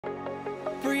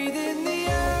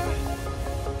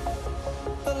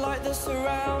light that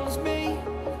surrounds me.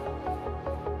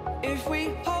 If we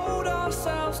hold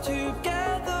ourselves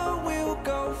together, we'll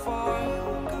go far.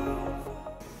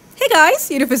 Hey guys,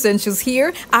 Yoduvh Essentials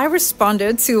here. I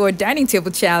responded to a dining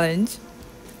table challenge.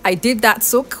 I did that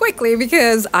so quickly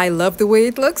because I love the way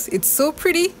it looks. It's so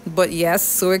pretty, but yes,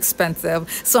 so expensive.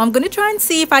 So I'm gonna try and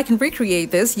see if I can recreate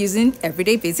this using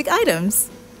everyday basic items.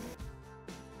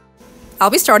 I'll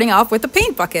be starting off with a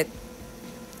paint bucket.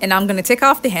 And I'm gonna take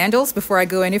off the handles before I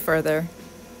go any further.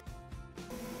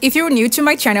 If you're new to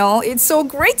my channel, it's so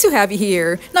great to have you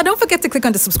here. Now don't forget to click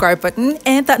on the subscribe button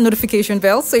and that notification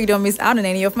bell so you don't miss out on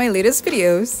any of my latest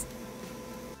videos.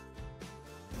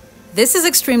 This is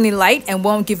extremely light and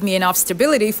won't give me enough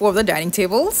stability for the dining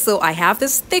table, so I have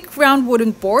this thick round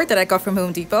wooden board that I got from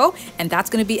Home Depot, and that's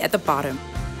gonna be at the bottom.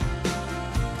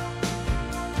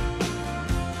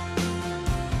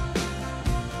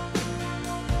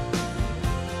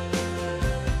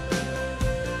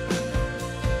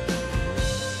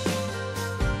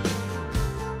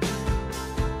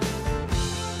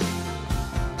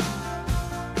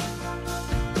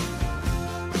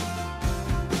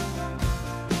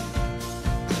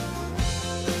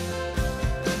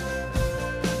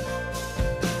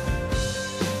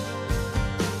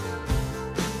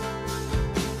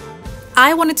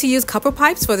 I wanted to use copper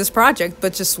pipes for this project,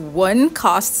 but just one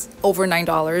costs over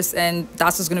 $9 and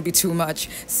that's just gonna be too much.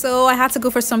 So I had to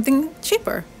go for something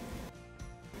cheaper.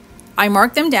 I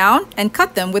marked them down and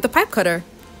cut them with a pipe cutter.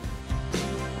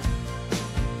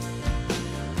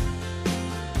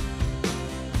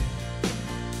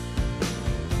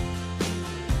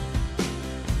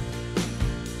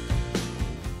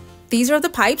 These are the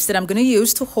pipes that I'm gonna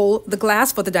use to hold the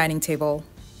glass for the dining table.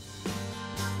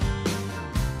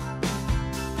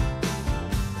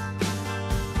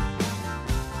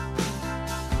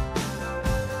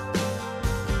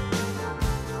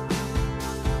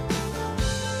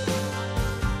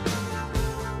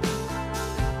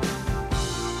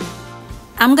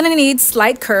 I'm gonna need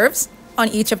slight curves on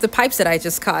each of the pipes that I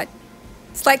just cut.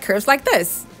 Slight curves like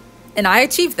this. And I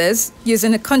achieved this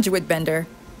using a conduit bender.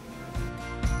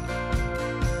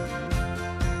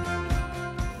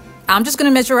 I'm just gonna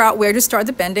measure out where to start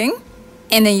the bending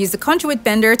and then use the conduit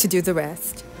bender to do the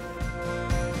rest.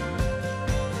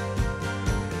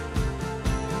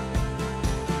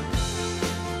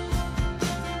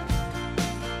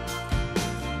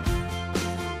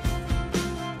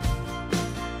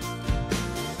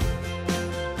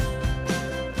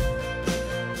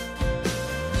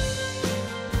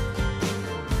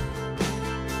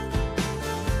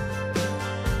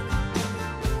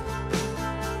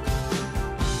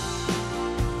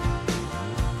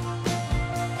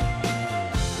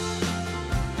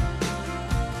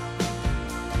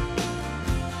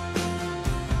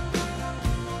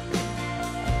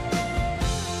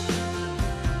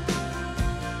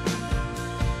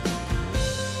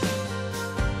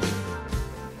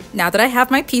 Now that I have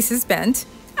my pieces bent,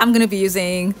 I'm going to be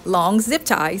using long zip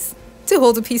ties to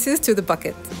hold the pieces to the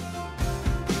bucket.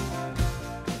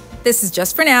 This is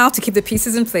just for now to keep the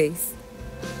pieces in place.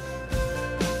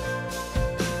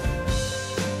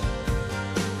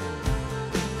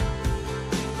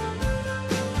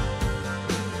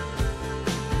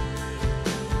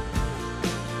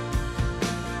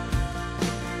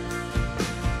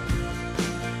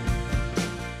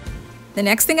 The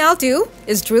next thing I'll do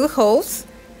is drill holes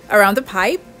around the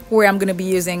pipe where I'm going to be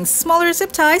using smaller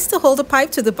zip ties to hold the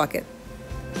pipe to the bucket.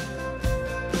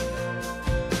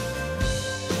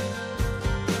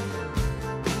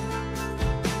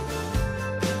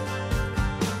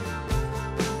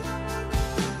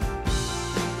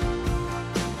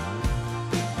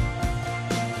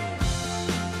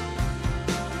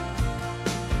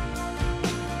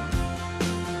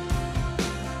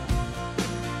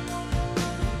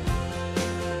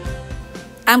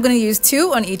 I'm going to use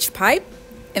 2 on each pipe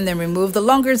and then remove the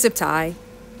longer zip tie.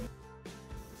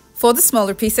 For the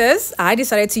smaller pieces, I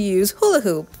decided to use hula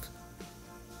hoop.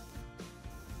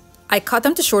 I cut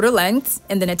them to shorter lengths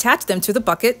and then attached them to the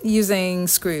bucket using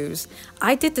screws.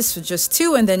 I did this for just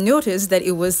 2 and then noticed that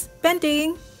it was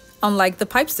bending, unlike the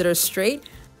pipes that are straight.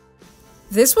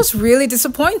 This was really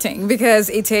disappointing because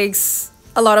it takes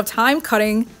a lot of time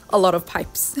cutting a lot of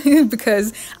pipes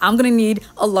because I'm gonna need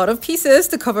a lot of pieces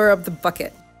to cover up the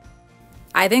bucket.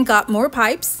 I then got more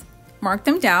pipes, marked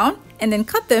them down, and then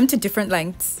cut them to different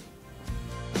lengths.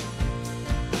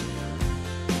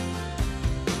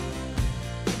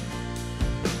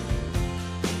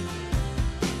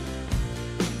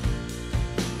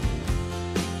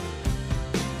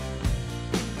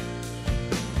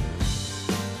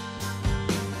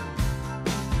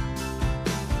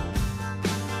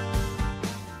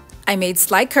 I made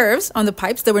slight curves on the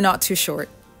pipes that were not too short.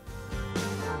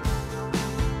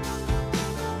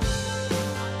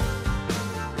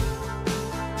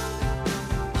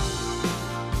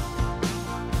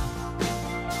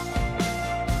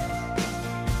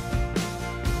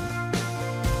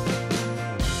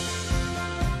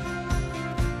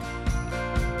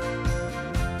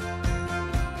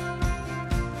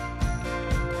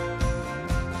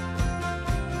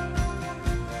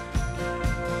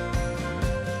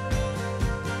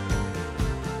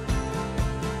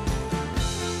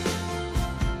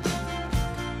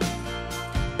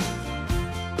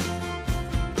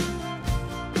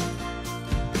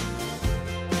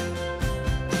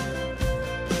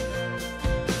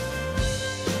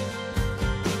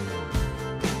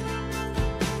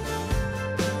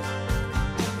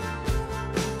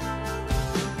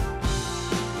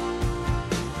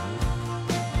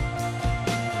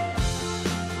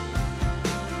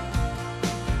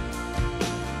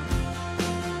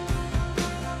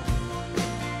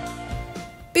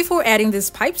 Before adding these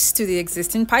pipes to the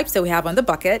existing pipes that we have on the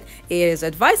bucket, it is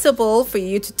advisable for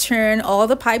you to turn all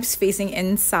the pipes facing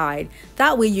inside.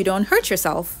 That way you don't hurt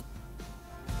yourself.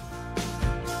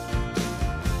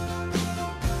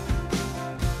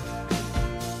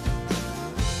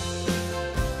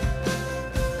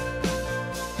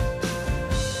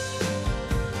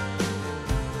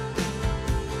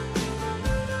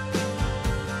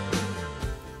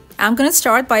 I'm going to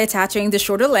start by attaching the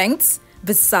shorter lengths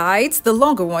besides the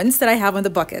longer ones that I have on the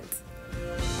bucket.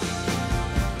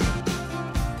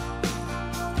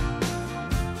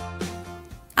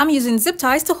 I'm using zip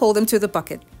ties to hold them to the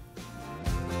bucket.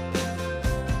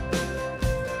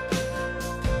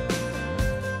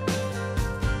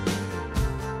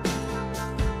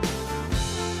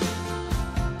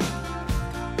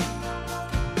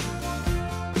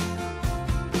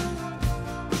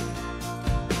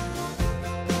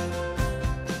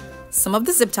 Some of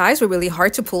the zip ties were really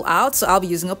hard to pull out, so I'll be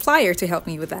using a plier to help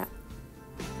me with that.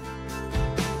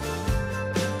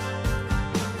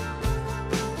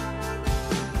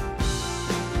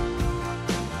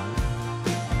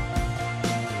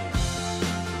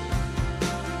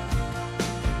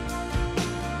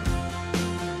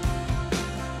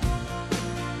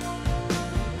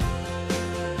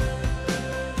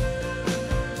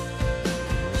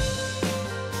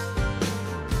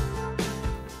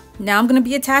 Now I'm going to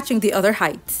be attaching the other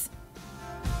heights.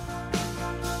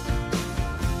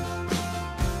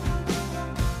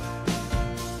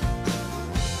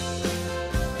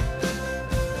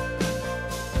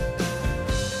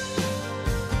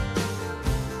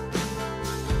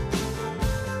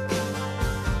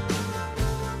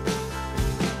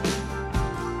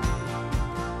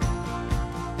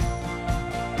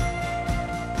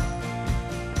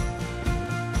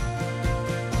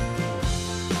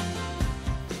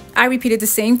 I repeated the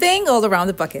same thing all around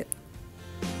the bucket.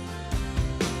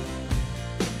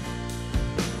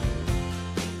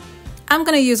 I'm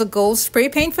going to use a gold spray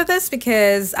paint for this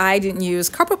because I didn't use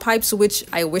copper pipes, which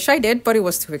I wish I did, but it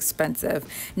was too expensive.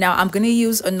 Now I'm going to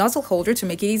use a nozzle holder to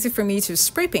make it easy for me to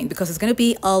spray paint because it's going to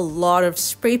be a lot of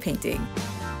spray painting.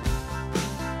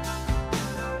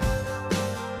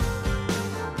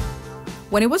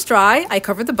 When it was dry, I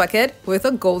covered the bucket with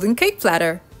a golden cake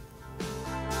platter.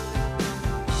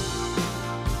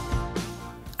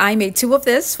 I made 2 of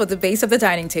this for the base of the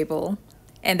dining table,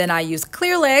 and then I used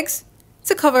clear legs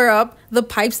to cover up the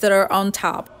pipes that are on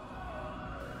top.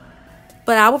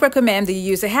 But I would recommend that you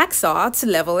use a hacksaw to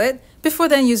level it before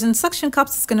then using suction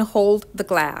cups that's going to hold the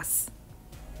glass.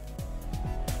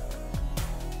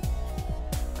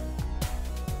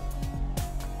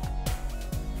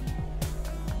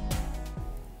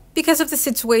 Because of the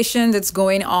situation that's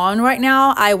going on right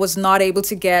now, I was not able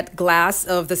to get glass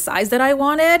of the size that I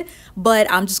wanted,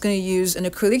 but I'm just going to use an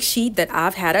acrylic sheet that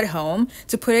I've had at home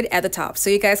to put it at the top so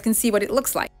you guys can see what it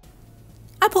looks like.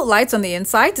 I put lights on the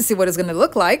inside to see what it's going to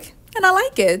look like, and I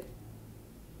like it.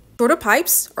 Shorter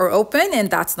pipes are open and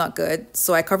that's not good,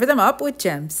 so I cover them up with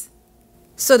gems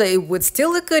so that it would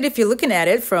still look good if you're looking at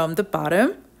it from the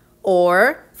bottom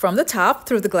or from the top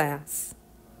through the glass.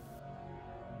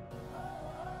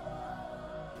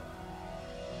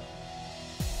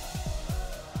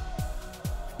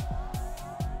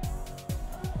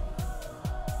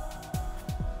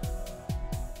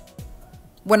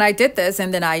 When I did this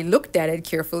and then I looked at it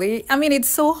carefully, I mean, it's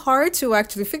so hard to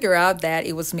actually figure out that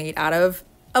it was made out of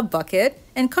a bucket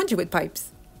and conduit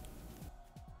pipes.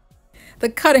 The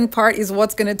cutting part is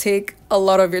what's going to take a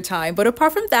lot of your time, but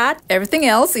apart from that, everything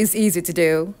else is easy to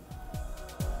do.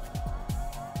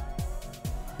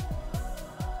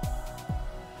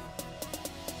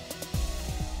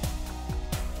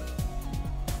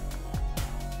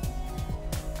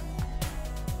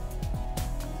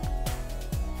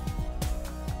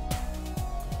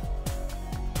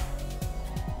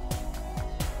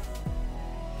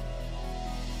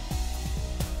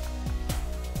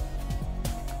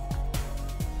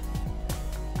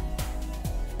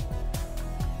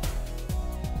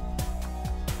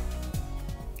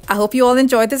 I hope you all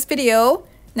enjoyed this video.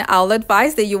 Now, I'll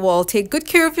advise that you all take good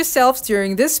care of yourselves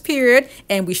during this period,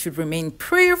 and we should remain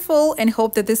prayerful and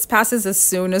hope that this passes as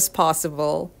soon as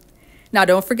possible. Now,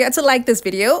 don't forget to like this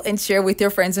video and share with your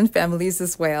friends and families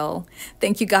as well.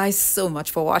 Thank you guys so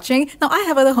much for watching. Now, I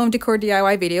have other home decor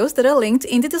DIY videos that are linked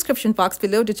in the description box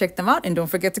below to check them out, and don't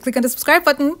forget to click on the subscribe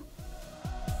button.